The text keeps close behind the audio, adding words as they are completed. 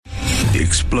The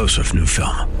explosive new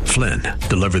film, Flynn,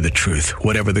 deliver the truth,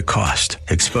 whatever the cost,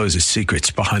 exposes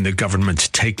secrets behind the government's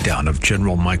takedown of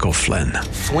General Michael Flynn.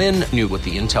 Flynn knew what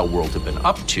the intel world had been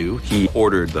up to. He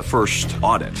ordered the first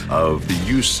audit of the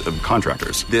use of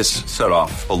contractors. This set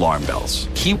off alarm bells.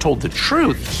 He told the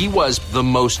truth. He was the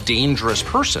most dangerous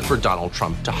person for Donald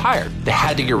Trump to hire. They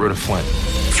had to get rid of Flynn.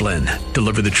 Flynn,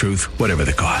 deliver the truth, whatever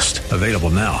the cost. Available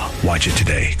now. Watch it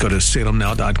today. Go to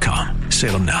salemnow.com.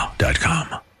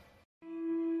 salemnow.com.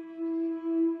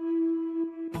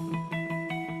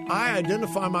 I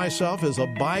identify myself as a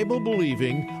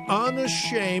Bible-believing,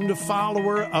 unashamed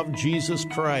follower of Jesus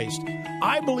Christ.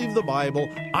 I believe the Bible,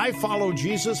 I follow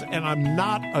Jesus, and I'm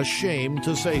not ashamed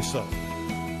to say so.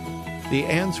 The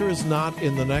answer is not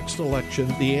in the next election.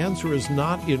 The answer is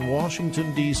not in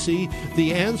Washington, D.C.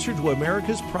 The answer to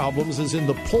America's problems is in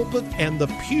the pulpit and the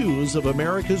pews of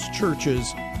America's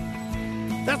churches.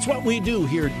 That's what we do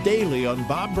here daily on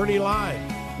Bob Burney Live.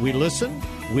 We listen,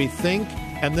 we think,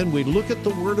 and then we look at the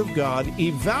Word of God,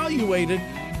 evaluate it,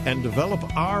 and develop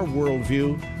our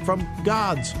worldview from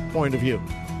God's point of view.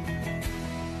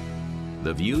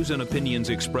 The views and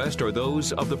opinions expressed are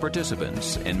those of the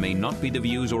participants and may not be the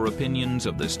views or opinions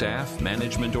of the staff,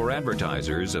 management, or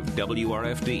advertisers of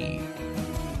WRFD.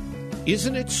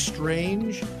 Isn't it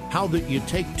strange how that you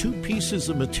take two pieces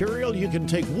of material, you can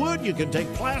take wood, you can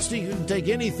take plastic, you can take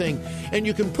anything, and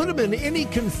you can put them in any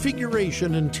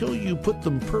configuration until you put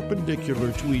them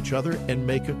perpendicular to each other and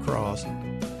make a cross.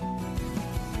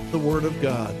 The Word of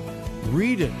God.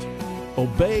 Read it.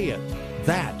 Obey it.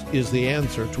 That is the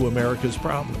answer to America's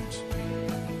problems.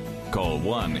 Call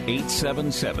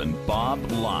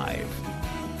 1-877-BOB-LIVE.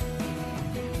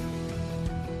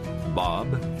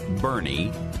 Bob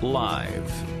Burney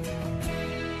Live.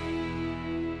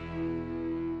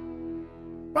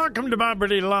 Welcome to Bob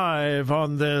Burney Live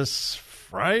on this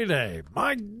Friday.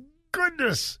 My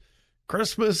goodness,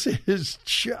 Christmas is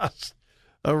just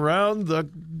around the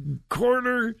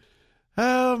corner.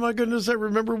 Oh, my goodness, I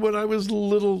remember when I was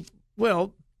little.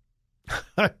 Well,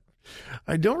 I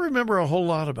don't remember a whole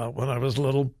lot about when I was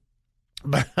little,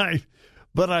 but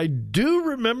I do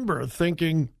remember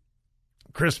thinking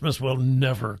Christmas will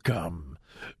never come.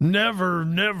 Never,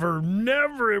 never,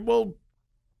 never. It will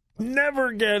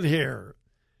never get here.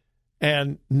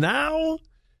 And now,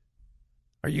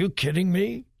 are you kidding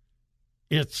me?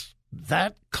 It's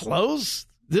that close?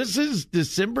 This is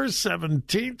December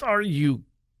 17th. Are you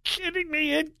kidding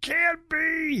me? It can't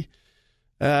be.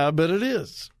 But it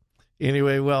is.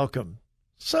 Anyway, welcome.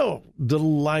 So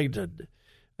delighted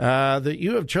that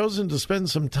you have chosen to spend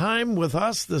some time with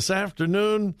us this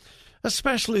afternoon,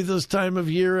 especially this time of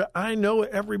year. I know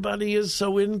everybody is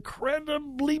so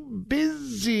incredibly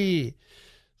busy.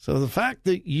 So the fact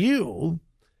that you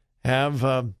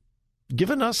have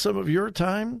given us some of your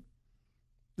time,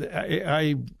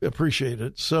 I appreciate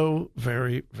it so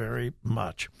very, very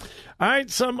much. All right,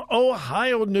 some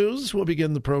Ohio news we'll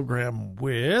begin the program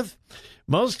with.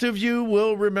 Most of you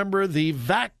will remember the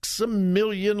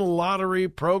Vax-A-Million lottery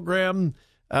program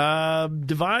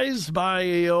devised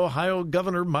by Ohio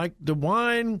Governor Mike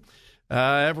DeWine.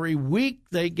 Every week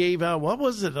they gave out, what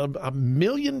was it, $1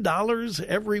 million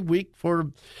every week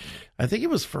for, I think it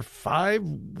was for 5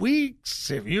 weeks.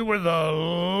 If you were the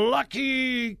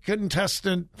lucky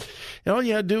contestant, all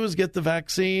you had to do was get the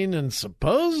vaccine. And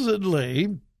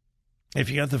supposedly, if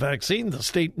you got the vaccine, the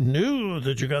state knew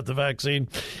that you got the vaccine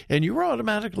and you were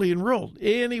automatically enrolled.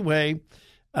 Anyway,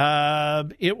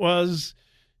 it was,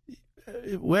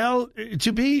 well,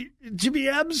 to be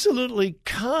absolutely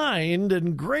kind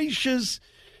and gracious,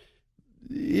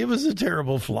 it was a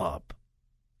terrible flop.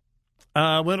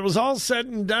 When it was all said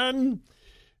and done,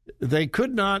 they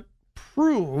could not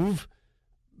prove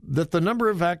that the number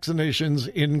of vaccinations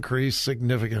increased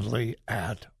significantly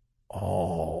at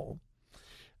all.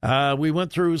 We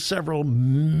went through several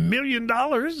 $1 million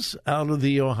out of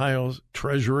the Ohio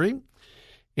Treasury,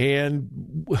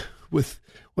 and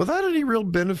without any real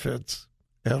benefits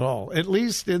at all, at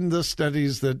least in the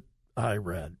studies that I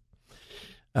read.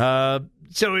 So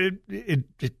it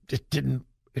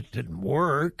didn't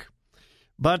work.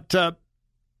 But an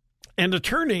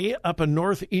attorney up in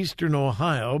northeastern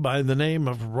Ohio by the name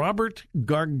of Robert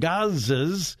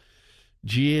Gargazes,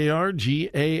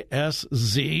 Gargazz,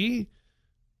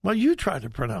 well, you try to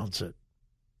pronounce it,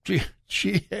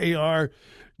 Gargazz,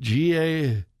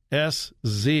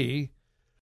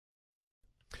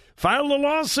 filed a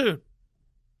lawsuit.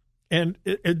 And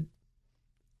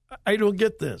I don't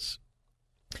get this.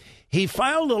 He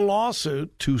filed a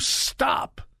lawsuit to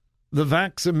stop the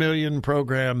Vax-A-Million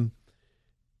program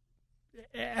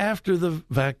after the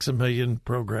Vax-A-Million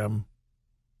program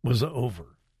was over.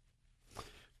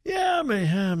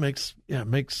 makes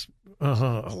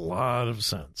a lot of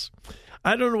sense.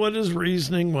 I don't know what his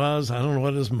reasoning was. I don't know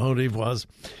what his motive was.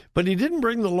 But he didn't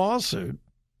bring the lawsuit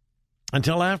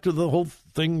until after the whole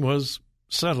thing was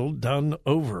settled, done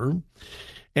over.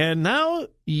 And now,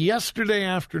 yesterday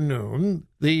afternoon,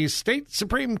 the state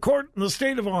Supreme Court in the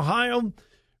state of Ohio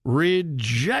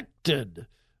rejected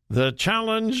the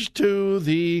challenge to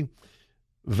the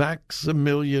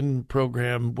Vax-A-Million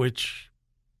program, which,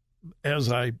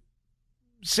 as I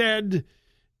said,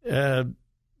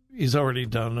 he's already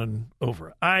done and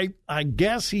over. I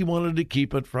guess he wanted to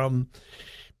keep it from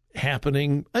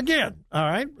happening again. All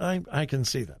right, I can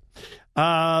see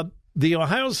that. The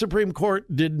Ohio Supreme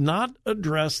Court did not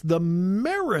address the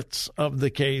merits of the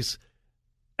case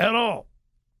at all.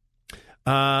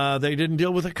 They didn't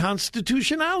deal with the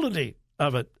constitutionality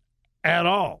of it at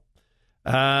all.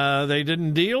 They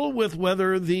didn't deal with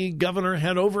whether the governor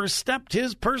had overstepped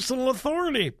his personal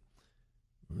authority.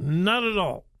 Not at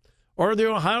all. Or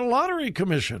the Ohio Lottery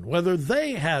Commission, whether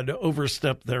they had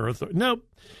overstepped their authority. Nope.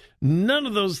 None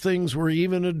of those things were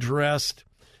even addressed.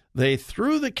 They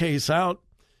threw the case out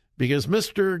because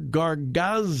Mr.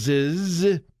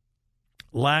 Gargazes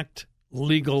lacked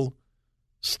legal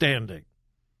standing.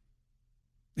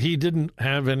 He didn't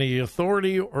have any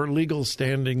authority or legal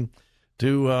standing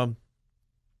to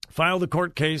file the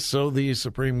court case, so the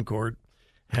Supreme Court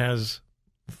has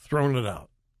thrown it out.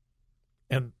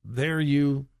 And there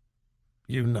you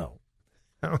know.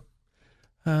 I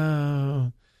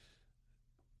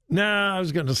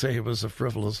was going to say it was a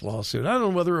frivolous lawsuit. I don't know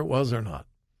whether it was or not,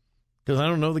 because I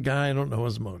don't know the guy. I don't know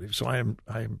his motive. So I'm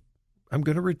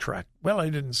going to retract. Well, I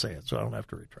didn't say it, so I don't have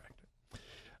to retract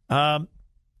it.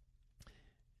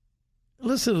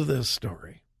 Listen to this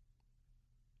story.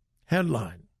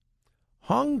 Headline: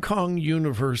 Hong Kong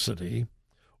University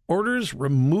orders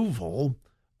removal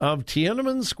of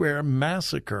Tiananmen Square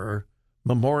massacre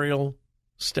memorial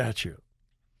statue.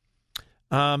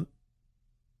 I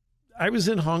was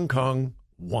in Hong Kong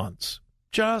once,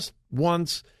 just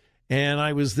once, and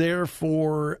I was there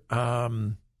for,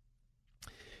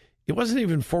 it wasn't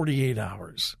even 48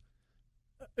 hours.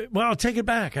 Well, I'll take it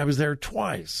back. I was there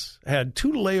twice. I had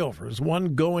two layovers,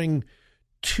 one going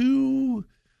to,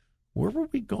 where were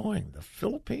we going? The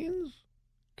Philippines?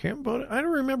 Cambodia? I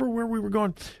don't remember where we were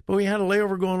going, but we had a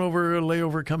layover going over, a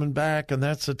layover coming back, and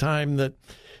that's the time that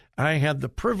I had the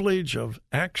privilege of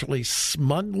actually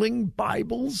smuggling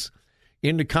Bibles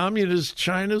into communist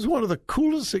China. It was one of the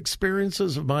coolest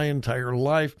experiences of my entire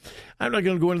life. I'm not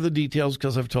going to go into the details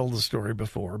because I've told the story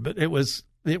before, but it was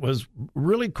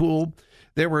really cool.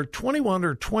 There were 21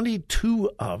 or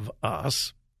 22 of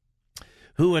us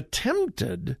who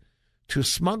attempted to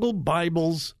smuggle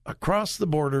Bibles across the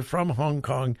border from Hong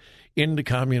Kong into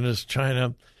communist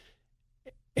China.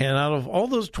 And out of all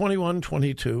those 21,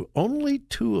 22, only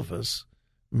two of us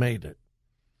made it.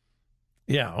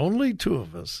 Yeah, only two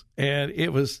of us. And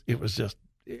it was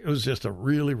just a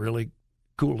really, really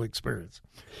cool experience.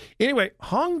 Anyway,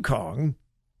 Hong Kong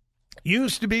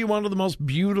used to be one of the most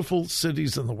beautiful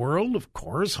cities in the world. Of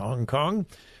course, Hong Kong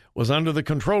was under the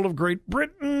control of Great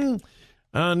Britain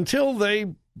until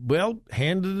they,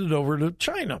 handed it over to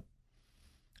China.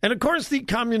 And of course, the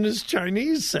communist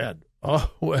Chinese said,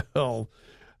 we'll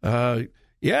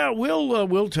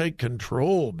take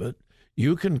control, but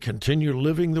you can continue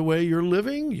living the way you're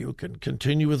living. You can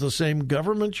continue with the same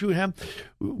government you have.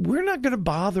 We're not going to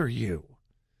bother you.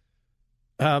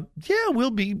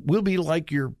 We'll be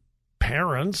like your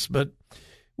parents, but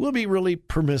we'll be really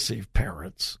permissive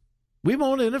parents. We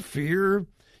won't interfere.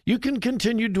 You can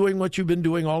continue doing what you've been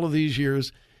doing all of these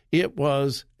years. It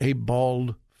was a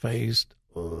bald-faced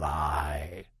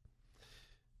lie.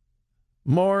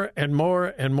 More and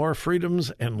more and more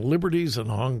freedoms and liberties in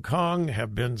Hong Kong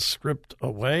have been stripped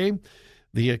away.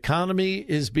 The economy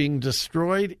is being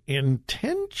destroyed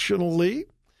intentionally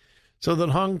so that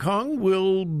Hong Kong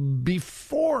will be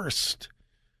forced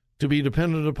to be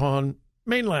dependent upon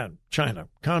mainland China,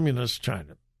 communist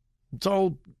China.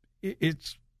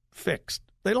 It's fixed.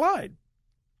 They lied.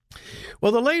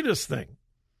 Well, the latest thing,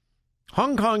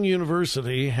 Hong Kong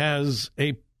University has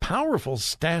a powerful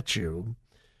statue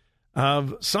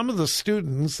of some of the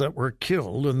students that were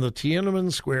killed in the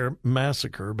Tiananmen Square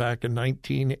massacre back in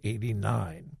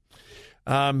 1989.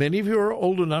 Many of you are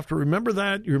old enough to remember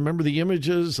that. You remember the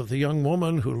images of the young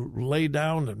woman who lay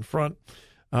down in front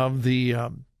of the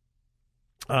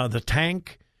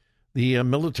tank, the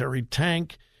military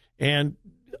tank, and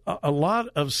a lot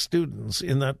of students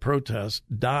in that protest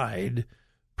died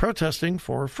protesting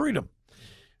for freedom.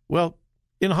 Well,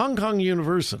 in Hong Kong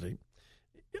University,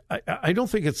 I don't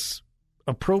think it's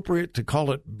appropriate to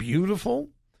call it beautiful,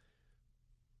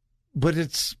 but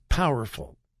it's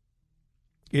powerful.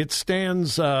 It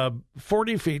stands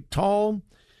 40 feet tall.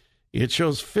 It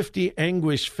shows 50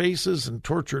 anguished faces and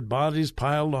tortured bodies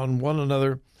piled on one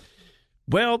another.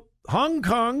 Well, Hong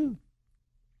Kong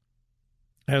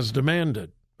has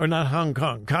demanded, or not Hong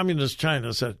Kong, Communist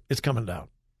China said it's coming down.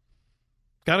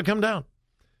 Got to come down.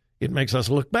 It makes us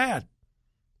look bad.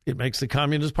 It makes the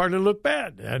Communist Party look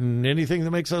bad. And anything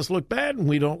that makes us look bad and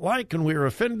we don't like and we're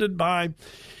offended by,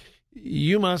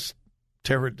 you must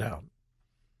tear it down.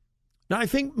 Now, I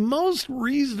think most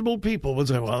reasonable people would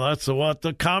say, well, that's what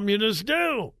the communists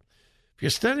do. If you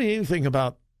study anything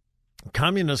about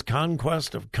communist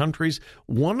conquest of countries,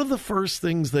 one of the first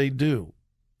things they do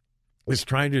is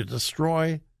try to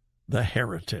destroy the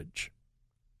heritage.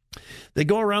 They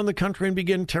go around the country and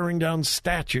begin tearing down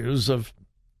statues of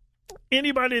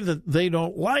anybody that they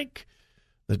don't like,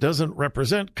 that doesn't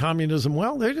represent communism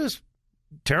well. They just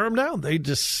tear them down. They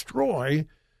destroy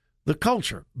the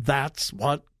culture. That's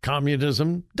what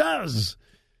communism does.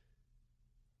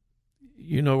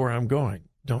 You know where I'm going,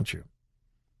 don't you?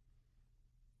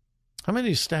 How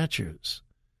many statues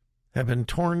have been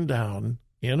torn down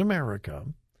in America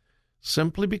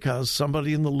simply because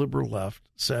somebody in the liberal left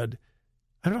said,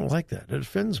 I don't like that, it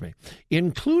offends me,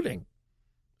 including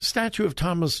statue of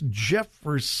Thomas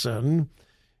Jefferson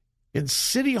in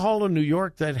City Hall in New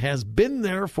York that has been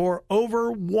there for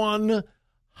over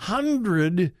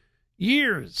 100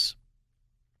 years.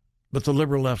 But the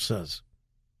liberal left says,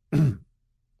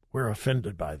 we're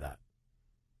offended by that.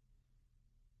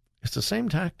 It's the same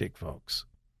tactic, folks.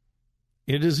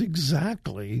 It is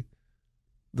exactly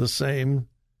the same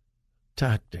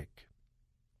tactic.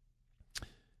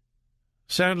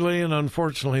 Sadly and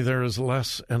unfortunately, there is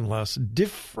less and less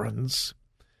difference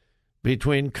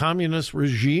between communist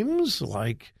regimes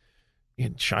like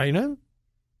in China,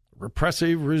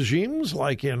 repressive regimes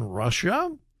like in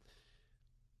Russia,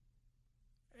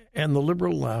 and the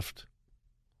liberal left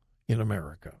in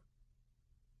America.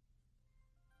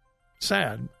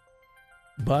 Sad,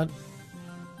 but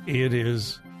it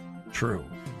is true.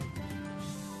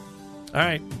 All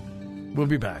right, we'll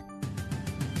be back.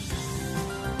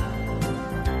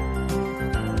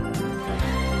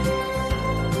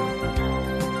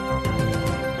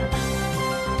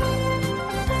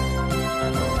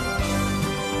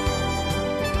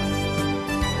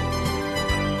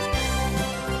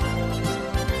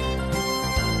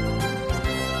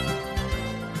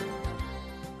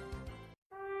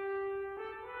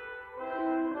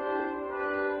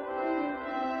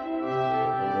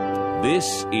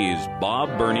 This is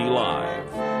Bob Burney Live.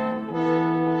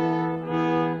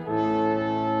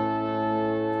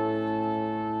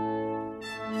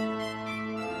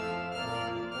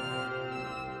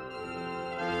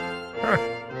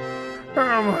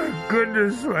 Oh, my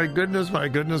goodness, my goodness, my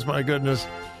goodness, my goodness.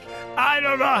 I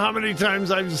don't know how many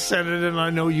times I've said it, and I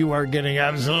know you are getting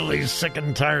absolutely sick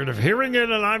and tired of hearing it,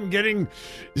 and I'm getting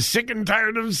sick and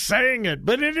tired of saying it.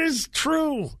 But it is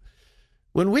true.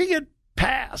 When we get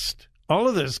past all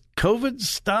of this COVID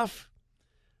stuff,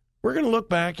 we're going to look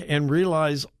back and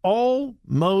realize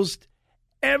almost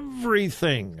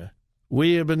everything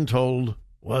we have been told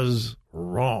was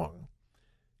wrong.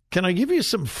 Can I give you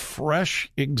some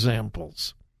fresh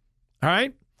examples? All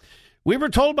right? We were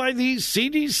told by the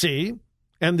CDC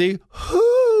and the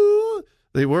WHO,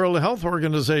 the World Health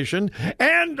Organization,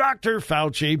 and Dr.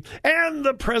 Fauci, and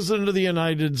the President of the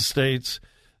United States,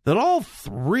 that all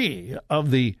three of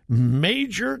the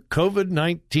major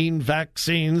COVID-19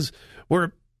 vaccines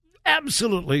were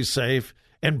absolutely safe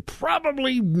and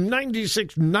probably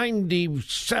 96,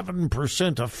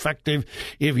 97% effective.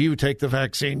 If you take the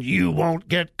vaccine, you won't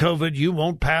get COVID. You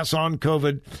won't pass on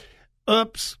COVID.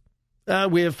 Oops.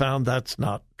 We have found that's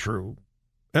not true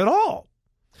at all.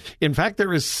 In fact,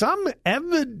 there is some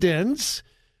evidence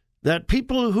that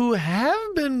people who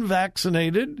have been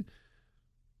vaccinated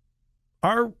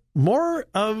are more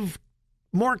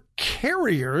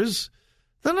carriers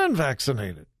than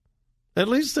unvaccinated. At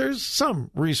least there's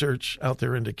some research out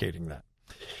there indicating that.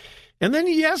 And then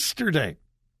yesterday,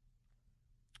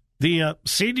 the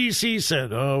CDC said,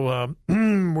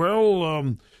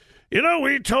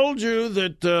 we told you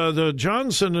that the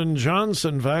Johnson &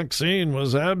 Johnson vaccine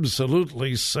was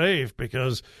absolutely safe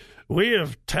because we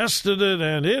have tested it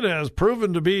and it has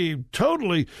proven to be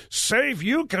totally safe.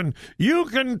 You can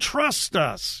trust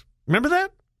us. Remember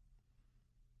that?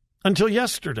 Until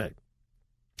yesterday.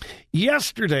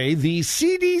 Yesterday, the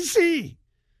CDC,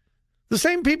 the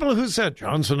same people who said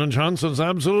Johnson & Johnson's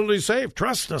absolutely safe,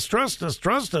 trust us, trust us,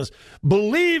 trust us,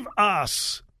 believe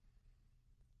us,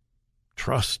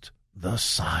 trust the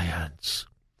science.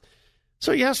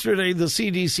 So yesterday, the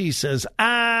CDC says,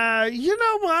 you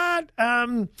know what?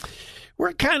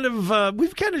 We've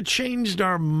kind of changed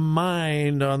our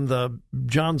mind on the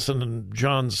Johnson &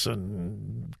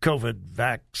 Johnson COVID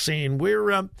vaccine. We're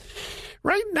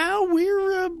right now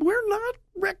we're not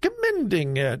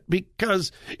recommending it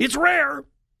because it's rare.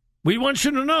 We want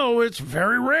you to know it's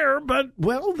very rare, but,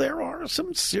 well, there are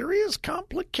some serious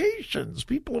complications.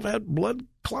 People have had blood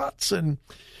clots and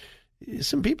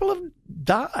some people have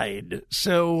died.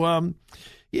 So,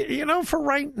 for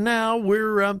right now,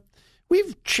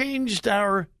 we've changed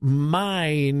our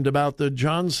mind about the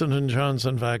Johnson &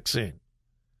 Johnson vaccine.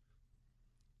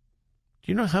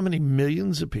 Do you know how many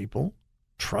millions of people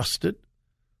trusted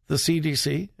the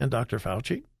CDC and Dr.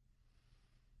 Fauci?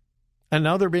 And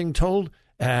now they're being told,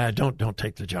 don't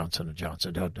take the Johnson &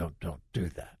 Johnson. Don't do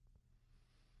that.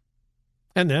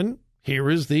 And then here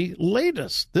is the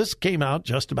latest. This came out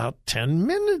just about 10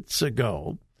 minutes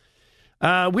ago.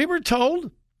 We were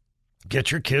told,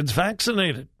 get your kids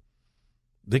vaccinated.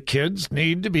 The kids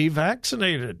need to be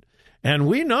vaccinated. And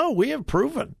we have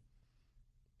proven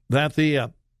that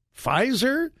the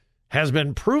Pfizer has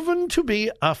been proven to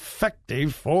be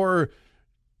effective for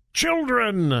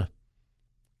children.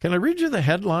 Can I read you the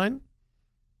headline?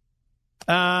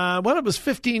 It was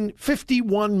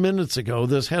 51 minutes ago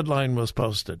this headline was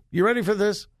posted. You ready for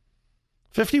this?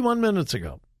 51 minutes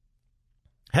ago.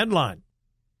 Headline: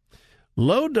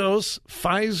 low-dose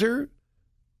Pfizer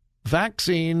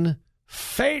vaccine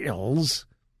fails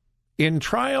in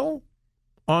trial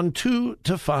on 2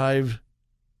 to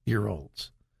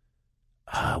 5-year-olds.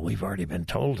 We've already been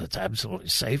told it's absolutely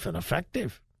safe and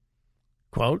effective.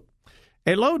 Quote,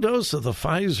 a low dose of the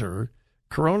Pfizer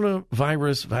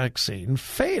coronavirus vaccine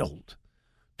failed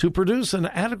to produce an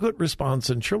adequate response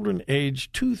in children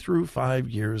aged 2 through 5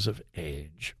 years of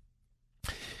age.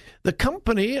 The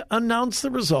company announced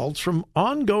the results from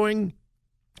ongoing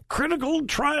critical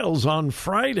trials on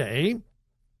Friday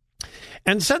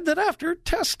and said that after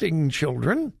testing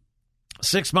children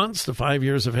 6 months to 5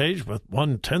 years of age with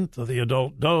 1/10 of the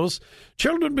adult dose,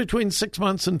 children between 6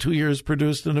 months and 2 years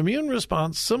produced an immune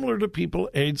response similar to people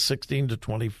aged 16 to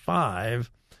 25,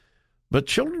 but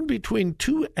children between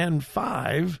 2 and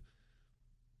 5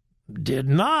 did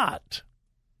not.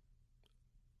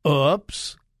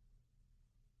 Oops.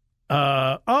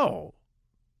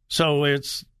 So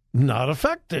it's not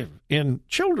effective in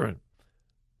children.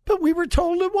 But we were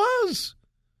told it was.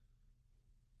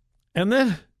 And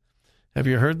then, have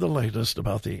you heard the latest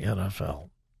about the NFL?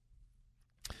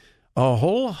 A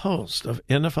whole host of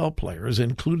NFL players,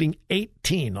 including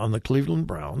 18 on the Cleveland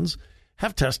Browns,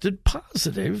 have tested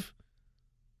positive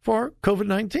for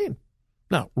COVID-19.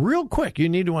 Now, real quick, you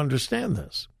need to understand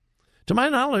this. To my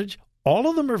knowledge, all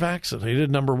of them are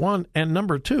vaccinated, number one, and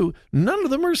number two, none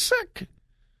of them are sick.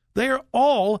 They are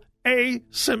all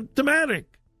asymptomatic.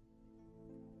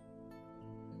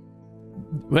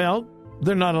 Well,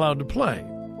 they're not allowed to play.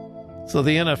 So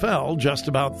the NFL, just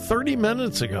about 30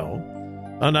 minutes ago,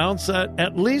 announced that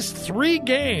at least 3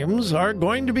 games are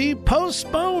going to be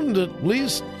postponed, at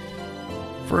least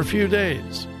for a few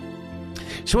days.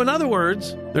 So in other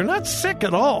words, they're not sick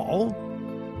at all,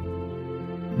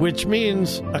 which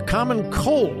means a common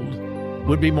cold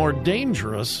would be more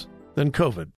dangerous than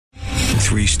COVID.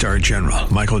 3-star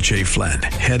General Michael J. Flynn,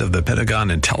 head of the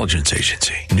Pentagon Intelligence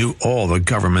Agency, knew all the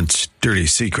government's dirty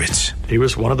secrets. He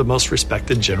was one of the most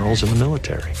respected generals in the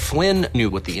military. Flynn knew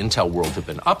what the intel world had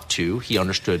been up to. He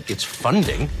understood its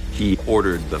funding. He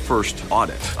ordered the first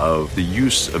audit of the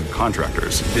use of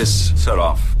contractors. This set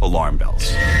off alarm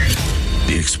bells.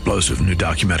 The explosive new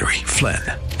documentary, Flynn,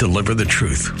 Deliver the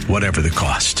Truth, Whatever the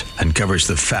Cost, uncovers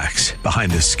the facts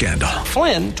behind this scandal.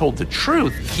 Flynn told the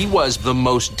truth. He was the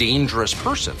most dangerous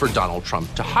person for Donald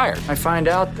Trump to hire. I find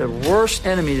out the worst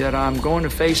enemy that I'm going to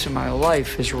face in my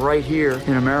life is right here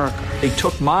in America. They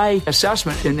took my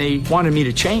assessment and they wanted me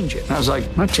to change it. And I was like,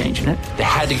 I'm not changing it. They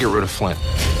had to get rid of Flynn.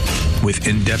 With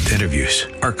in-depth interviews,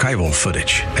 archival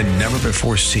footage, and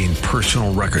never-before-seen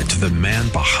personal records of the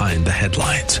man behind the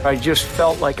headlines. I just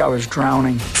felt like I was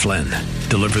drowning. Flynn,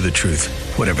 Deliver the Truth,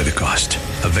 Whatever the Cost.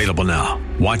 Available now.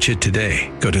 Watch it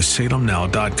today. Go to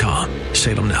salemnow.com.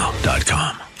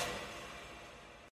 salemnow.com.